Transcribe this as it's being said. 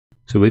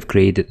So we've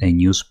created a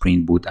new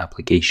Spring Boot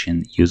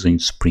application using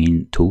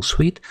Spring Tool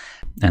Suite.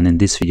 And in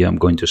this video, I'm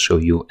going to show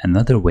you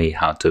another way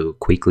how to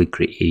quickly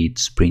create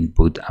Spring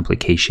Boot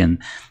application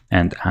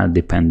and add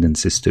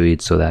dependencies to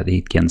it so that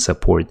it can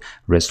support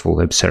RESTful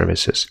web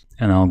services.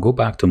 And I'll go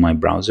back to my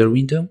browser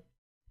window.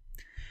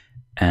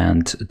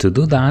 And to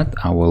do that,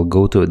 I will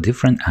go to a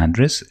different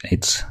address.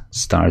 It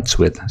starts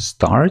with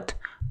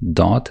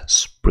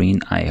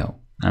start.spring.io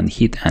and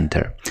hit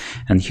enter.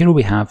 And here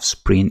we have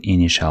Spring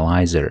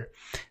Initializer.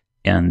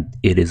 And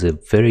it is a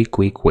very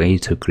quick way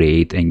to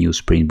create a new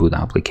Spring Boot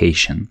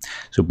application.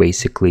 So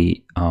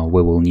basically,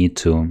 we will need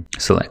to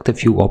select a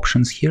few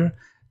options here,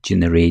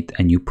 generate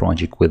a new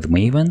project with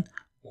Maven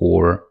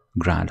or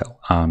Gradle.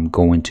 I'm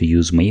going to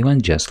use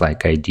Maven just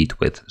like I did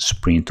with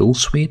Spring Tool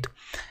Suite.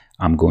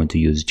 I'm going to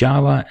use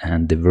Java,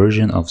 and the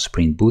version of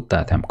Spring Boot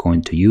that I'm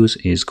going to use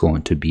is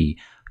going to be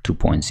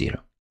 2.0.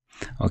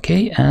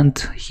 Okay, and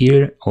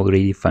here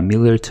already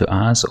familiar to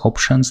us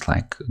options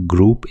like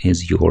group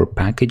is your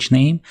package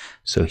name.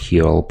 So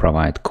here I'll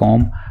provide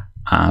com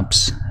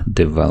apps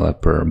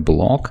developer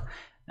block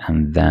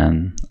and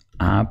then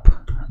app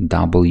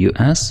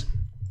ws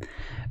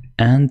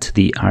and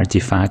the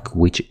artifact,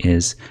 which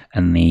is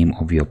a name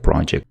of your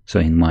project.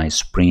 So in my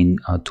Spring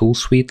Tool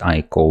Suite,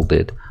 I called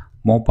it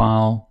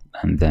mobile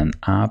and then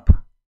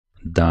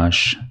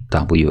app-ws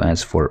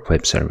for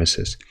web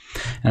services.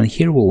 And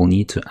here we will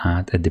need to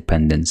add a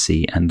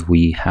dependency, and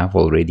we have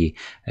already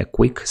a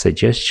quick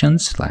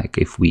suggestions, like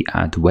if we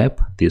add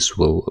web, this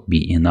will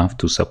be enough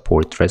to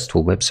support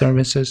RESTful web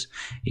services.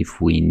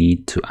 If we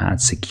need to add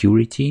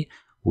security,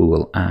 we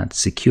will add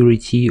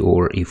security,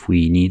 or if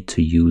we need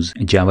to use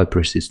Java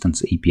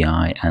Persistence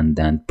API and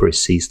then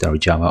persist our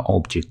Java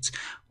objects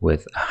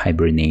with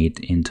Hibernate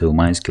into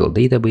MySQL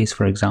database,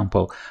 for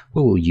example,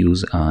 we will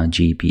use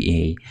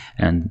JPA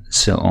and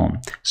so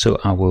on. So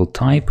I will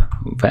type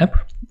web,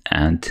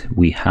 and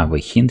we have a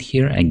hint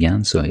here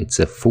again. So it's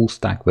a full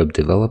stack web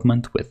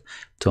development with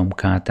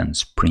Tomcat and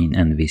Spring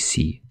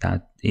MVC.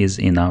 That is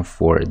enough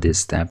for this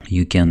step.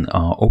 You can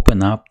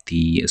open up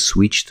the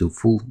switch to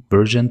full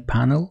version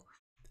panel,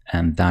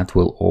 and that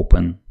will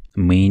open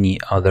many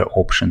other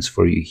options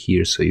for you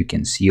here, so you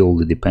can see all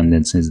the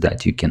dependencies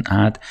that you can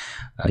add.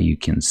 You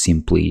can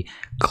simply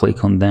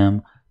click on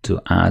them to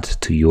add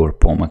to your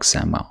POM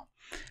XML.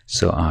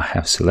 So I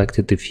have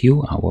selected a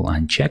few. I will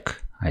uncheck.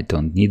 I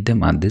don't need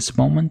them at this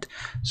moment.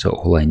 So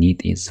all I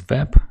need is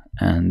web,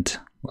 and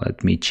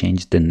let me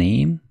change the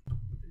name.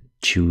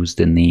 Choose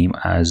the name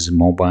as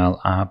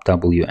mobile app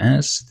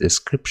ws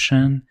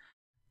description,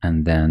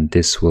 and then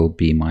this will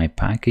be my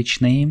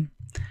package name.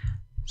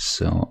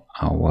 So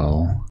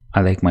I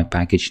like my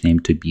package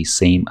name to be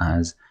same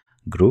as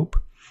group,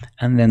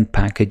 and then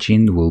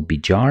packaging will be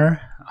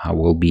jar. I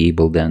will be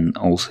able then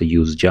also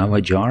use Java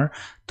jar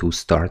to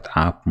start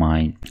up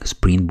my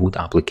Spring Boot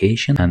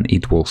application, and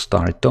it will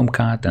start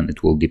Tomcat and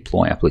it will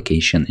deploy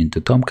application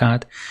into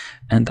Tomcat,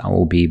 and I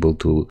will be able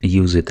to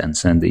use it and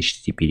send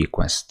HTTP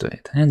requests to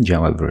it, and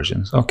Java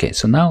versions. Okay,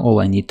 so now all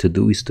I need to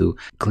do is to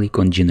click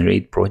on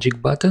generate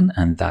project button,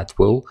 and that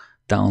will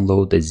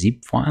download a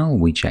zip file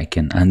which I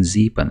can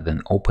unzip and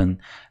then open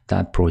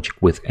that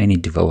project with any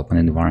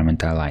development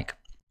environment I like.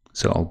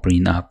 So I'll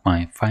bring up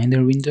my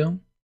Finder window,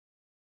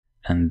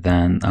 and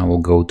then I will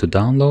go to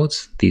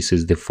downloads. This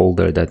is the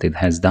folder that it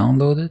has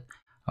downloaded.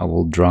 I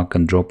will drag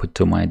and drop it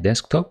to my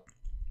desktop,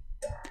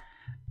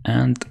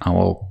 and I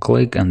will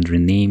click and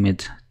rename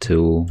it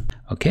to,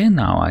 okay,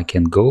 now I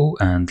can go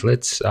and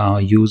let's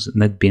use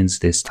NetBeans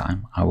this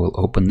time. I will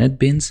open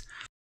NetBeans,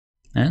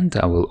 and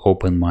I will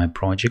open my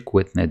project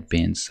with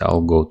NetBeans. I'll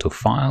go to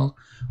File,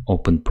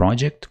 Open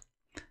Project,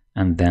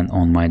 and then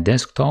on my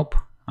desktop,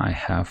 I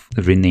have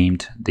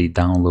renamed the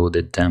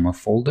downloaded demo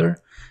folder,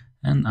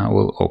 and I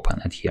will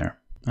open it here.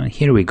 And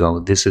here we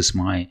go. This is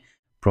my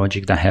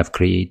project I have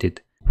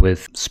created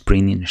with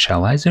Spring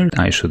Initializer.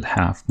 I should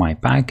have my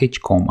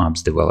package, com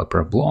apps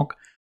developer block,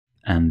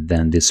 and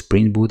then the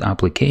Spring Boot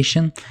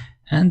application.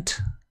 And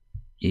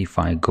if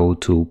I go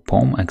to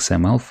POM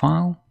XML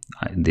file,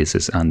 this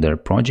is under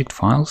project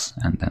files,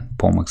 and then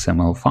POM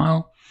XML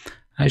file,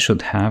 I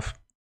should have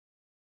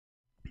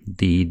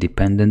the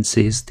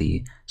dependencies,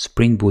 the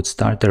Spring Boot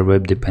starter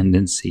web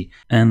dependency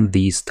and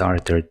the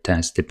starter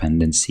test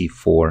dependency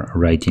for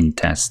writing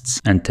tests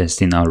and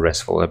testing our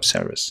RESTful web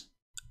service.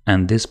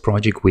 And this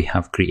project we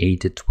have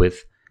created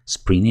with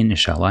Spring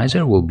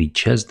Initializer will be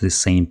just the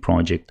same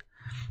project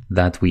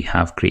that we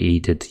have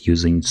created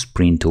using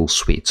Spring Tool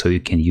Suite. So you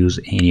can use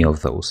any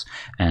of those.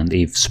 And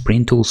if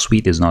Spring Tool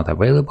Suite is not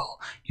available,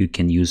 you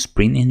can use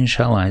Spring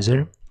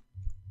Initializer,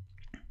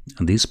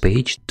 this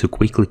page, to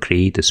quickly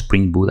create a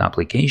Spring Boot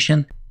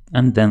application,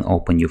 and then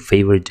open your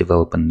favorite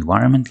development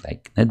environment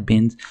like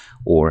NetBeans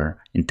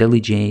or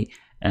IntelliJ,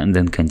 and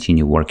then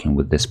continue working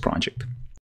with this project.